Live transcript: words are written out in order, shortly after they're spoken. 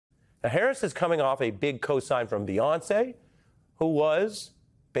Now, Harris is coming off a big cosign from Beyoncé, who was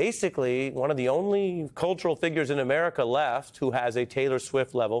basically one of the only cultural figures in America left who has a Taylor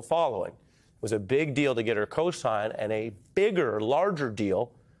Swift level following. It was a big deal to get her cosign and a bigger, larger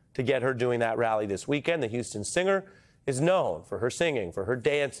deal to get her doing that rally this weekend. The Houston singer is known for her singing, for her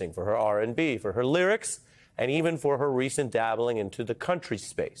dancing, for her R&B, for her lyrics, and even for her recent dabbling into the country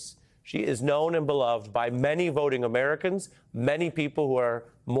space. She is known and beloved by many voting Americans, many people who are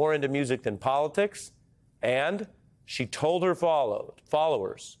more into music than politics, and she told her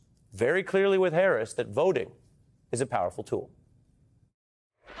followers very clearly with Harris that voting is a powerful tool.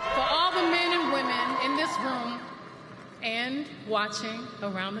 For all the men and women in this room and watching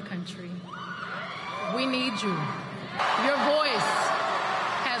around the country, we need you. Your voice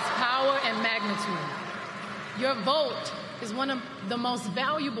has power and magnitude. Your vote is one of the most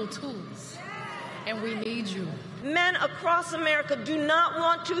valuable tools, and we need you. Men across America do not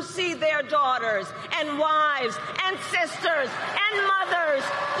want to see their daughters and wives and sisters and mothers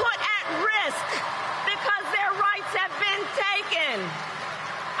put at risk because their rights have been taken.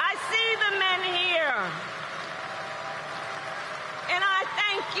 I see the men here, and I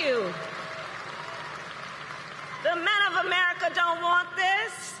thank you. The men of America don't want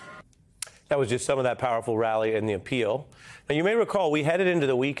this. That was just some of that powerful rally and the appeal. Now, you may recall we headed into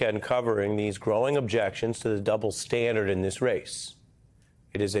the weekend covering these growing objections to the double standard in this race.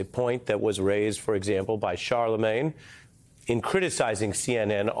 It is a point that was raised, for example, by Charlemagne in criticizing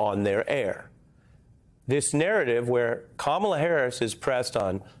CNN on their air. This narrative where Kamala Harris is pressed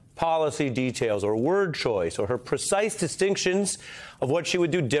on policy details or word choice or her precise distinctions of what she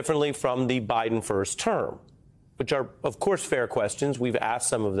would do differently from the Biden first term, which are, of course, fair questions. We've asked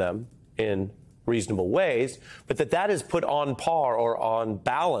some of them in reasonable ways, but that is put on par or on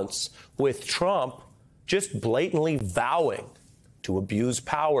balance with Trump just blatantly vowing to abuse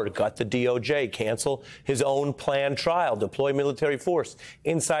power, gut the DOJ, cancel his own planned trial, deploy military force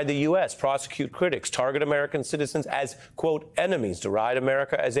inside the U.S., prosecute critics, target American citizens as, quote, enemies, deride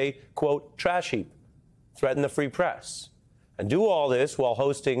America as a, quote, trash heap, threaten the free press, and do all this while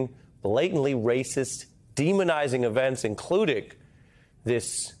hosting blatantly racist, demonizing events, including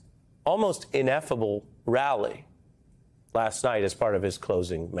this almost ineffable rally last night as part of his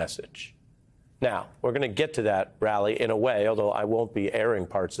closing message. Now, we're going to get to that rally in a way, although I won't be airing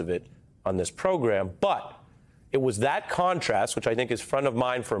parts of it on this program. But it was that contrast, which I think is front of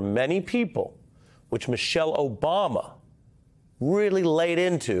mind for many people, which Michelle Obama really laid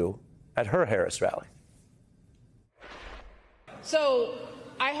into at her Harris rally. So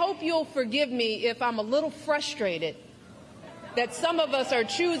I hope you'll forgive me if I'm a little frustrated that some of us are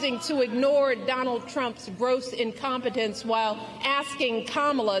choosing to ignore Donald Trump's gross incompetence while asking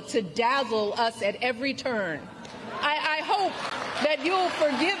Kamala to dazzle us at every turn. I hope that you'll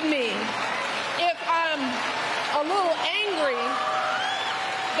forgive me if I'm a little angry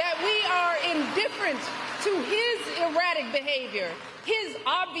that we are indifferent to his erratic behavior, his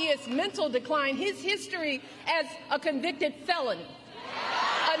obvious mental decline, his history as a convicted felon,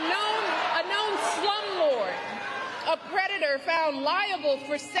 a known slumlord, a predator found liable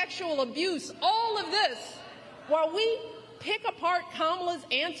for sexual abuse, all of this, while we pick apart Kamala's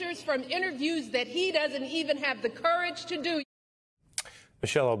answers from interviews that he doesn't even have the courage to do.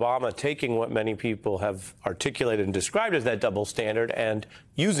 Michelle Obama taking what many people have articulated and described as that double standard and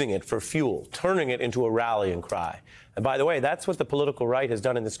using it for fuel, turning it into a rallying cry. And by the way, that's what the political right has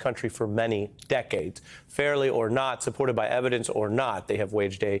done in this country for many decades. Fairly or not, supported by evidence or not, they have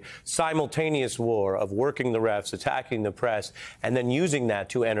waged a simultaneous war of working the refs, attacking the press, and then using that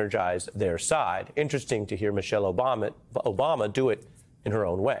to energize their side. Interesting to hear Michelle Obama do it in her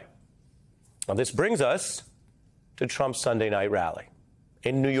own way. Now, this brings us to Trump's Sunday night rally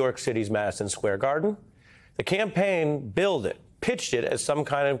in New York City's Madison Square Garden. The campaign billed it, pitched it as some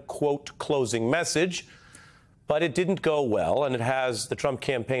kind of, quote, closing message, but it didn't go well, and it has the Trump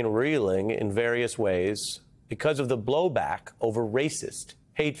campaign reeling in various ways because of the blowback over racist,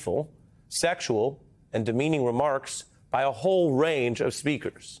 hateful, sexual, and demeaning remarks by a whole range of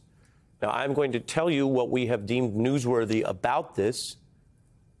speakers. Now, I'm going to tell you what we have deemed newsworthy about this,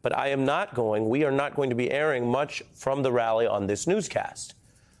 but we are not going to be airing much from the rally on this newscast.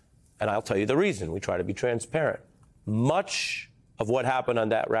 And I'll tell you the reason. We try to be transparent. Much of what happened on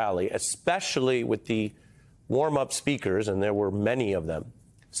that rally, especially with the warm-up speakers, and there were many of them,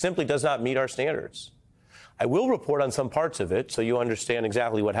 simply does not meet our standards. I will report on some parts of it so you understand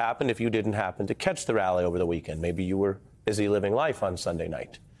exactly what happened if you didn't happen to catch the rally over the weekend. Maybe you were busy living life on Sunday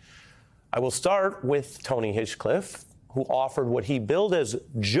night. I will start with Tony Hinchcliffe, who offered what he billed as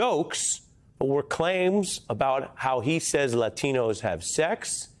jokes, but were claims about how he says Latinos have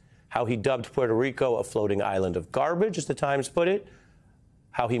sex, how he dubbed Puerto Rico a floating island of garbage, as the Times put it,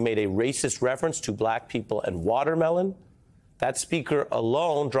 how he made a racist reference to black people and watermelon. That speaker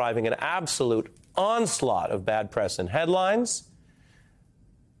alone driving an absolute onslaught of bad press and headlines.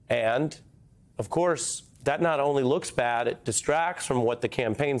 And, of course, that not only looks bad, it distracts from what the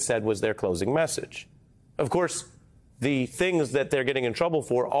campaign said was their closing message. Of course, the things that they're getting in trouble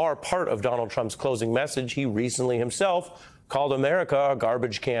for are part of Donald Trump's closing message. He recently himself called America a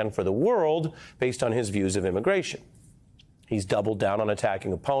garbage can for the world based on his views of immigration. He's doubled down on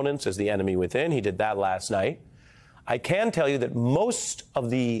attacking opponents as the enemy within. He did that last night. I can tell you that most of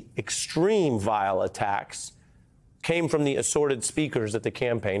the extreme vile attacks came from the assorted speakers that the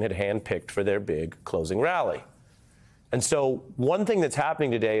campaign had handpicked for their big closing rally. And so one thing that's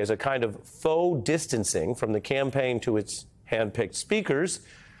happening today is a kind of faux distancing from the campaign to its handpicked speakers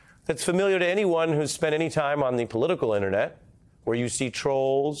that's familiar to anyone who's spent any time on the political internet, where you see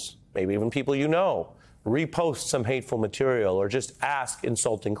trolls, maybe even people you know, repost some hateful material or just ask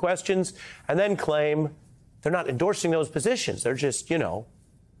insulting questions and then claim they're not endorsing those positions. They're just,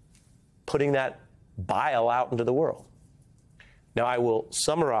 putting that bile out into the world. Now, I will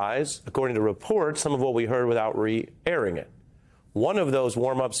summarize, according to reports, some of what we heard without re-airing it. One of those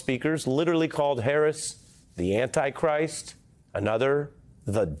warm-up speakers literally called Harris the Antichrist, another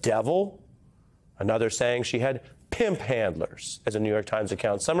the devil, another saying she had pimp handlers, as a New York Times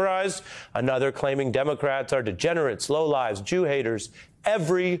account summarized, another claiming Democrats are degenerates, lowlives, Jew haters.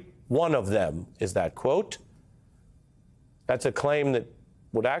 Every one of them is that quote. That's a claim that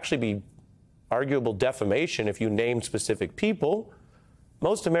would actually be arguable defamation if you named specific people.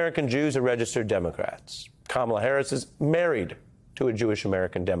 Most American Jews are registered Democrats. Kamala Harris is married to a Jewish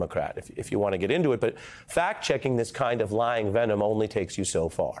American Democrat, if you want to get into it. But fact-checking this kind of lying venom only takes you so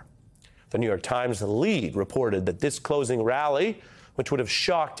far. The New York Times lead reported that this closing rally, which would have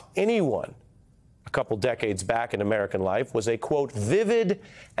shocked anyone a couple decades back in American life, was a, quote, vivid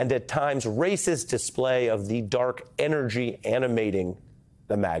and at times racist display of the dark energy animating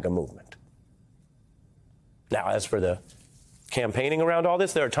the MAGA movement. Now, as for the campaigning around all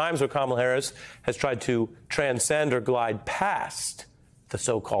this, there are times where Kamala Harris has tried to transcend or glide past the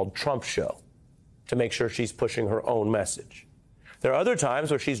so-called Trump show to make sure she's pushing her own message. There are other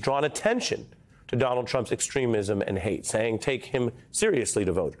times where she's drawn attention to Donald Trump's extremism and hate, saying take him seriously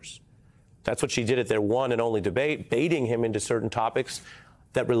to voters. That's what she did at their one and only debate, baiting him into certain topics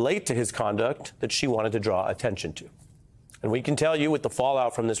that relate to his conduct that she wanted to draw attention to. And we can tell you with the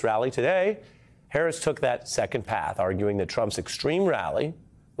fallout from this rally today, Harris took that second path, arguing that Trump's extreme rally,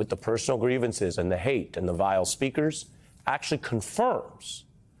 with the personal grievances and the hate and the vile speakers, actually confirms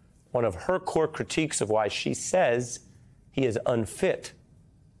one of her core critiques of why she says he is unfit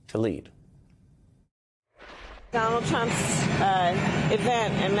to lead. Donald Trump's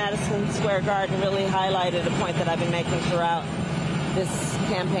event in Madison Square Garden really highlighted a point that I've been making throughout this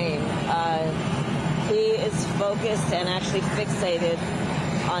campaign. He is focused and actually fixated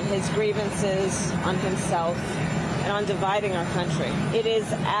on his grievances, on himself, and on dividing our country. It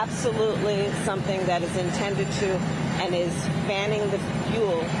is absolutely something that is intended to and is fanning the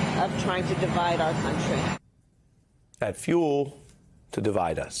fuel of trying to divide our country. That fuel to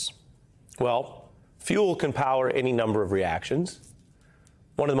divide us. Well, fuel can power any number of reactions.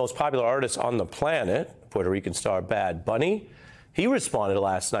 One of the most popular artists on the planet, Puerto Rican star Bad Bunny, he responded to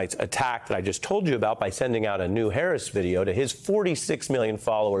last night's attack that I just told you about by sending out a new Harris video to his 46 million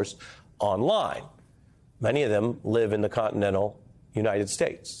followers online. Many of them live in the continental United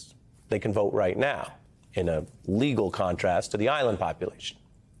States. They can vote right now, in a legal contrast to the island population.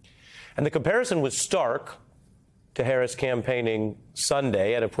 And the comparison was stark to Harris campaigning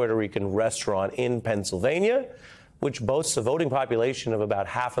Sunday at a Puerto Rican restaurant in Pennsylvania, which boasts a voting population of about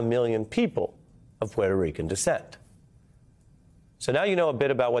 500,000 people of Puerto Rican descent. So now you know a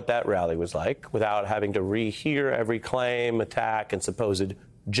bit about what that rally was like without having to rehear every claim, attack, and supposed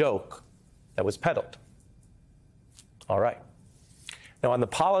joke that was peddled. All right. Now, on the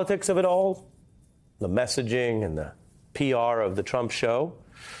politics of it all, the messaging and the PR of the Trump show,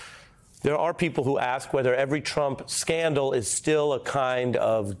 there are people who ask whether every Trump scandal is still a kind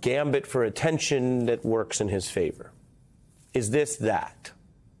of gambit for attention that works in his favor. Is this that?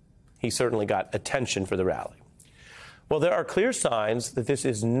 He certainly got attention for the rally. Well, there are clear signs that this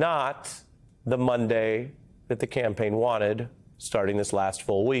is not the Monday that the campaign wanted starting this last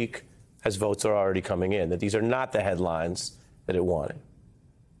full week, as votes are already coming in, that these are not the headlines that it wanted.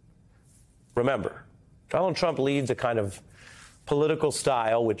 Remember, Donald Trump leads a kind of political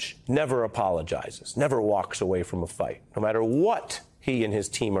style which never apologizes, never walks away from a fight, no matter what he and his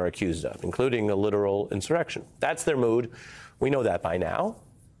team are accused of, including a literal insurrection. That's their mood. We know that by now.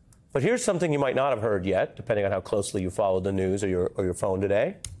 But here's something you might not have heard yet, depending on how closely you followed the news or your phone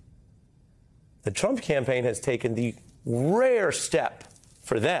today. The Trump campaign has taken the rare step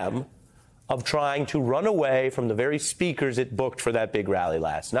for them of trying to run away from the very speakers it booked for that big rally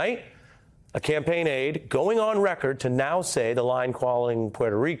last night. A campaign aide going on record to now say the line calling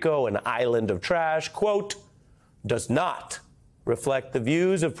Puerto Rico an island of trash, quote, does not reflect the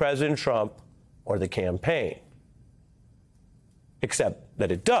views of President Trump or the campaign. Except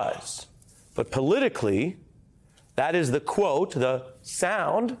that it does. But politically, that is the quote, the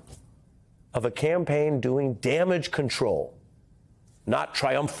sound of a campaign doing damage control, not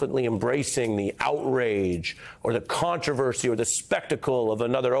triumphantly embracing the outrage or the controversy or the spectacle of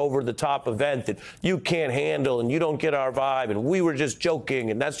another over-the-top event that you can't handle and you don't get our vibe and we were just joking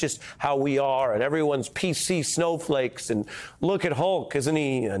and that's just how we are and everyone's PC snowflakes and look at Hulk, isn't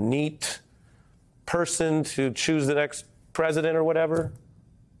he a neat person to choose the next president or whatever?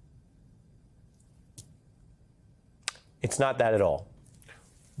 It's not that at all.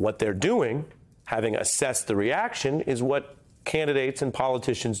 What they're doing, having assessed the reaction, is what candidates and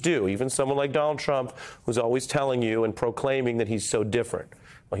politicians do. Even someone like Donald Trump, who's always telling you and proclaiming that he's so different.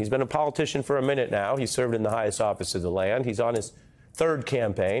 Well, he's been a politician for a minute now. He served in the highest office of the land. He's on his third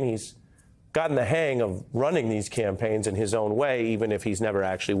campaign. He's gotten the hang of running these campaigns in his own way, even if he's never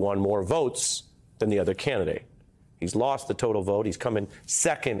actually won more votes than the other candidate. He's lost the total vote. He's come in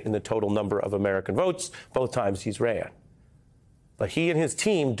second in the total number of American votes both times he's ran. But he and his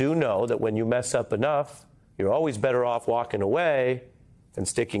team do know that when you mess up enough, you're always better off walking away than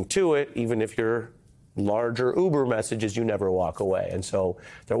sticking to it, even if your larger Uber message is you never walk away. And so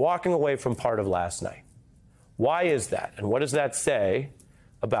they're walking away from part of last night. Why is that? And what does that say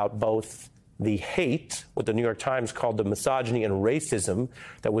about both the hate, what the New York Times called the misogyny and racism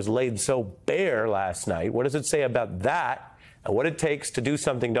that was laid so bare last night? What does it say about that and what it takes to do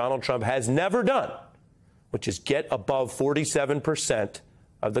something Donald Trump has never done, which is get above 47%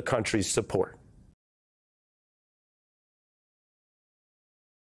 of the country's support?